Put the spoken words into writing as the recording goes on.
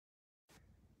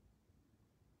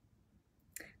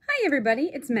Hey everybody,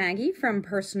 it's Maggie from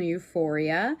Personal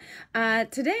Euphoria.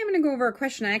 Today I'm going to go over a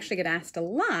question I actually get asked a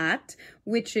lot,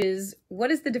 which is,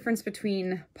 what is the difference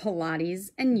between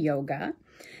Pilates and yoga?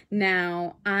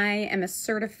 Now, I am a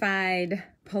certified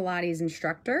Pilates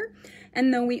instructor,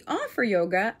 and though we offer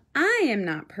yoga, I am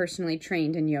not personally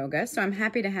trained in yoga, so I'm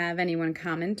happy to have anyone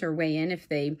comment or weigh in if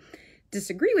they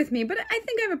disagree with me, but I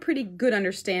think I have a pretty good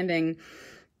understanding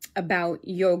about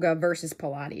yoga versus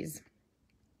Pilates.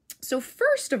 So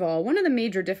first of all, one of the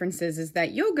major differences is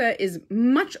that yoga is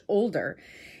much older.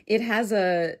 It has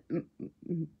a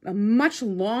much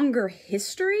longer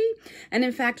history. And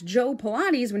in fact, Joe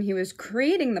Pilates, when he was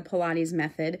creating the Pilates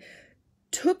method,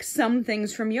 took some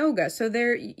things from yoga. So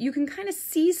there you can kind of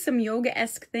see some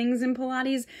yoga-esque things in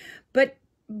Pilates, but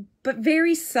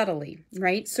very subtly,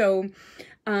 right? So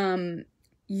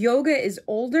yoga is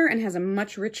older and has a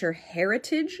much richer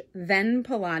heritage than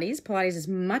Pilates. Pilates is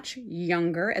much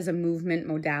younger as a movement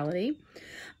modality.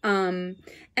 And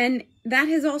that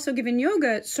has also given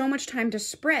yoga so much time to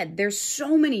spread. There's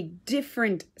so many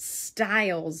different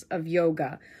styles of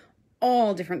yoga,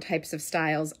 all different types of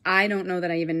styles. I don't know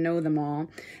that I even know them all.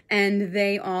 And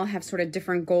they all have sort of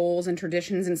different goals and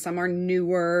traditions, and some are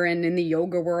newer. And in the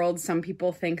yoga world, some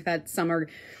people think that some are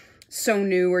so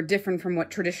new or different from what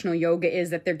traditional yoga is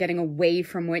that they're getting away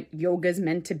from what yoga is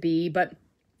meant to be, but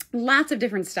lots of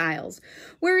different styles.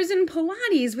 Whereas in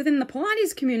Pilates, within the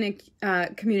Pilates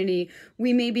community,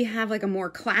 we maybe have like a more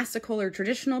classical or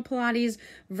traditional Pilates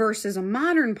versus a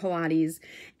modern Pilates.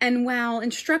 And while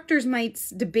instructors might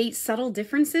debate subtle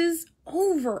differences,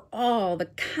 overall, the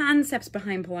concepts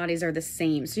behind Pilates are the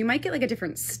same. So you might get like a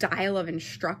different style of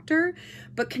instructor,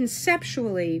 but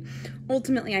conceptually,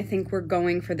 ultimately, I think we're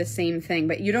going for the same thing.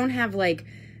 But you don't have like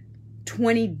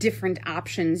 20 different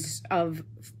options of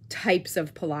types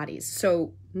of Pilates.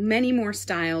 So many more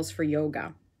styles for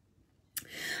yoga.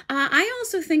 I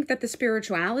also think that the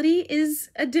spirituality is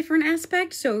a different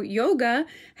aspect. So yoga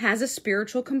has a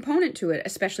spiritual component to it,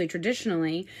 especially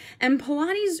traditionally, and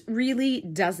Pilates really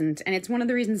doesn't. And it's one of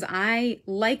the reasons I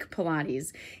like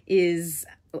Pilates is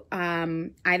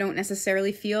I don't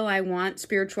necessarily feel I want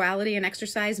spirituality and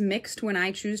exercise mixed when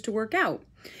I choose to work out.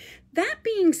 That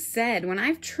being said, when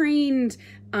I've trained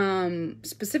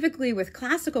specifically with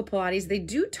classical Pilates, they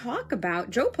do talk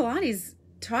about, Joe Pilates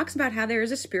talks about how there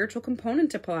is a spiritual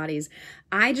component to Pilates.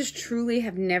 I just truly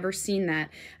have never seen that.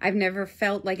 I've never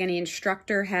felt like any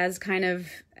instructor has kind of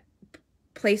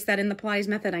placed that in the Pilates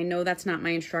method. I know that's not my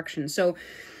instruction. So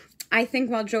I think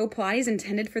while Joe Pilates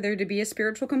intended for there to be a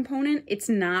spiritual component, it's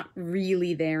not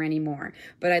really there anymore.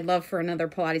 But I'd love for another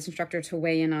Pilates instructor to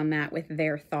weigh in on that with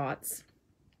their thoughts.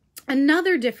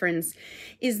 Another difference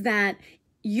is that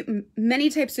many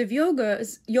types of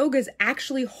yogas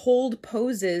actually hold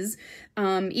poses,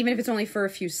 even if it's only for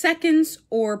a few seconds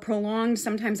or prolonged,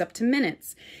 sometimes up to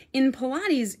minutes. In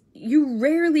Pilates, you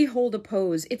rarely hold a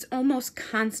pose. It's almost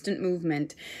constant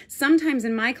movement. Sometimes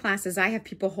in my classes, I have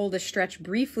people hold a stretch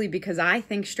briefly because I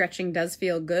think stretching does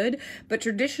feel good. But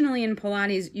traditionally in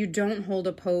Pilates, you don't hold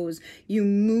a pose. You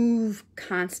move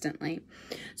constantly.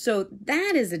 So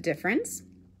that is a difference.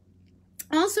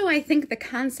 Also, I think the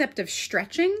concept of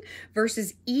stretching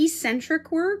versus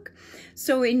eccentric work.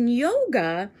 So in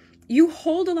yoga, you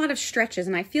hold a lot of stretches,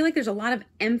 and I feel like there's a lot of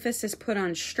emphasis put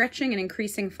on stretching and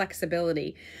increasing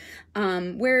flexibility.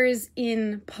 Whereas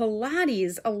in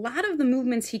Pilates, a lot of the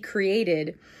movements he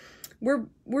created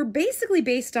were basically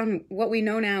based on what we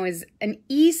know now as an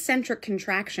eccentric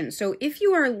contraction. So if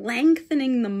you are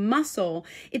lengthening the muscle,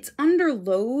 it's under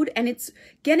load and it's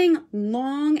getting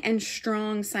long and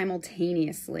strong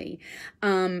simultaneously.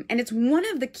 And it's one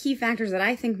of the key factors that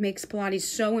I think makes Pilates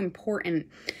so important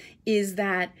is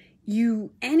that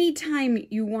anytime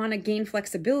you want to gain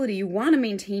flexibility, you want to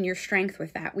maintain your strength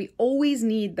with that. We always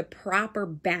need the proper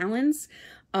balance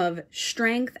of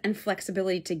strength and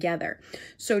flexibility together.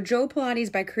 So Joe Pilates,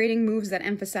 by creating moves that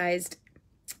emphasized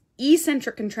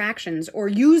eccentric contractions or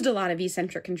used a lot of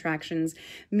eccentric contractions,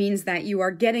 means that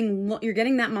you're getting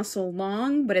that muscle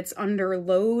long, but it's under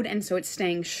load, and so it's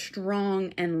staying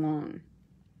strong and long.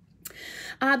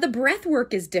 The breath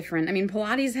work is different. I mean,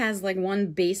 Pilates has like one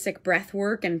basic breath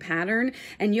work and pattern,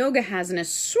 and yoga has an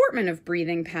assortment of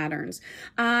breathing patterns.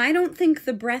 I don't think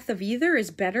the breath of either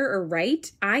is better or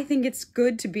right. I think it's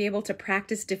good to be able to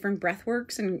practice different breath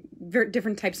works and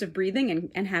different types of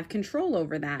breathing and have control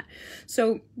over that.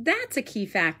 So that's a key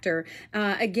factor.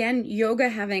 Again, yoga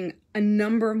having a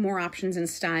number of more options and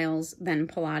styles than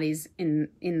Pilates in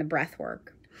the breath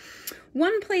work.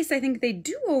 One place I think they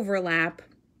do overlap,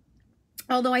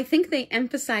 although I think they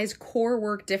emphasize core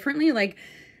work differently, like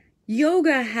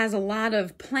Yoga has a lot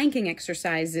of planking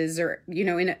exercises, or,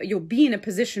 you'll be in a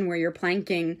position where you're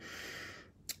planking,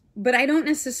 but I don't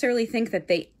necessarily think that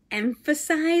they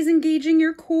emphasize engaging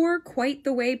your core quite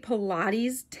the way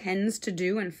Pilates tends to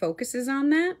do and focuses on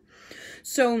that.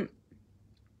 So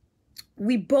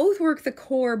we both work the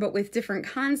core, but with different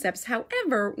concepts.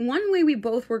 However, one way we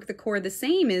both work the core the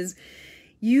same is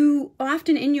you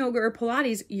often in yoga or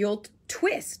Pilates, you'll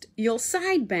twist, you'll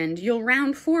side bend, you'll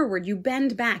round forward, you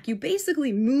bend back. You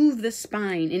basically move the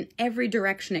spine in every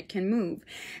direction it can move.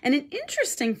 And an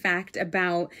interesting fact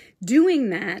about doing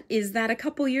that is that a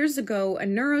couple years ago, a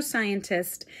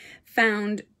neuroscientist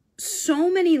found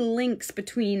so many links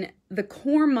between the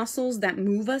core muscles that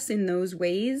move us in those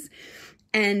ways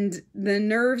and the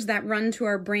nerves that run to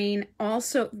our brain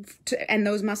and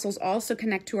those muscles also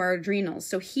connect to our adrenals.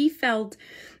 So he felt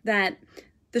that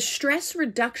the stress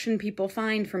reduction people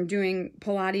find from doing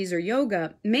Pilates or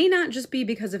yoga may not just be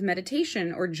because of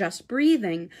meditation or just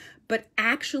breathing, but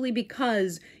actually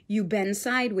because you bend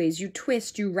sideways, you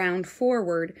twist, you round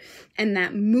forward, and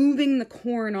that moving the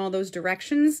core in all those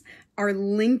directions are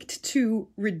linked to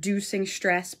reducing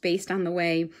stress based on the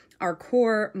way our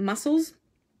core muscles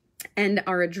and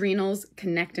our adrenals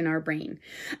connect in our brain.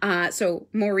 So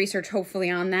more research hopefully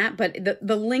on that, but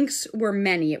the links were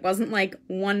many. It wasn't like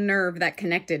one nerve that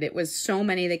connected. It was so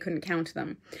many they couldn't count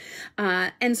them.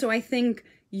 And so I think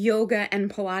yoga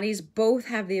and Pilates both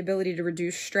have the ability to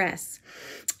reduce stress.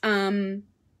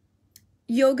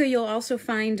 Yoga, you'll also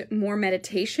find more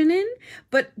meditation in,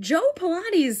 but Joe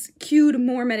Pilates cued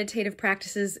more meditative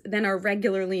practices than are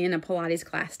regularly in a Pilates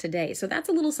class today. So that's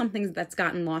a little something that's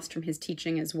gotten lost from his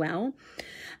teaching as well.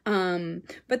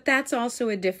 But that's also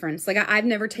a difference. Like I've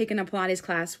never taken a Pilates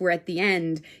class where at the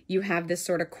end you have this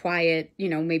sort of quiet,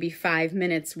 maybe 5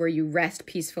 minutes where you rest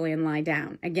peacefully and lie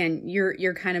down. Again,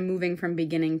 you're kind of moving from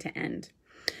beginning to end.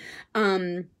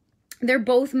 They're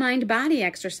both mind-body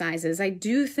exercises. I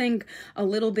do think a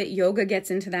little bit yoga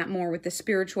gets into that more with the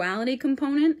spirituality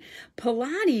component.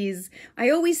 Pilates,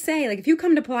 I always say, like, if you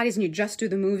come to Pilates and you just do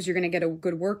the moves, you're going to get a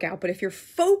good workout. But if you're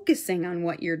focusing on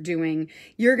what you're doing,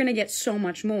 you're going to get so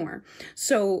much more.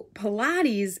 So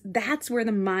Pilates, that's where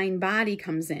the mind-body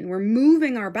comes in. We're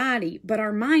moving our body, but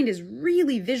our mind is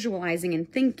really visualizing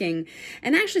and thinking.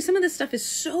 And actually, some of this stuff is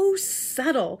so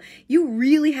subtle. You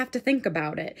really have to think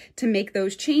about it to make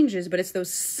those changes. But it's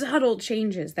those subtle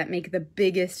changes that make the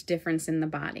biggest difference in the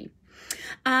body.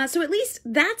 So at least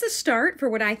that's a start for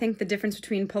what I think the difference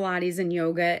between Pilates and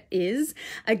yoga is.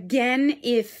 Again,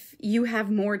 if you have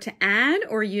more to add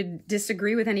or you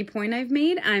disagree with any point I've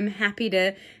made, I'm happy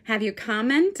to have you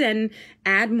comment and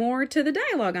add more to the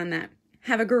dialogue on that.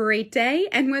 Have a great day,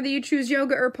 and whether you choose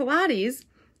yoga or Pilates,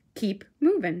 keep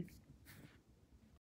moving.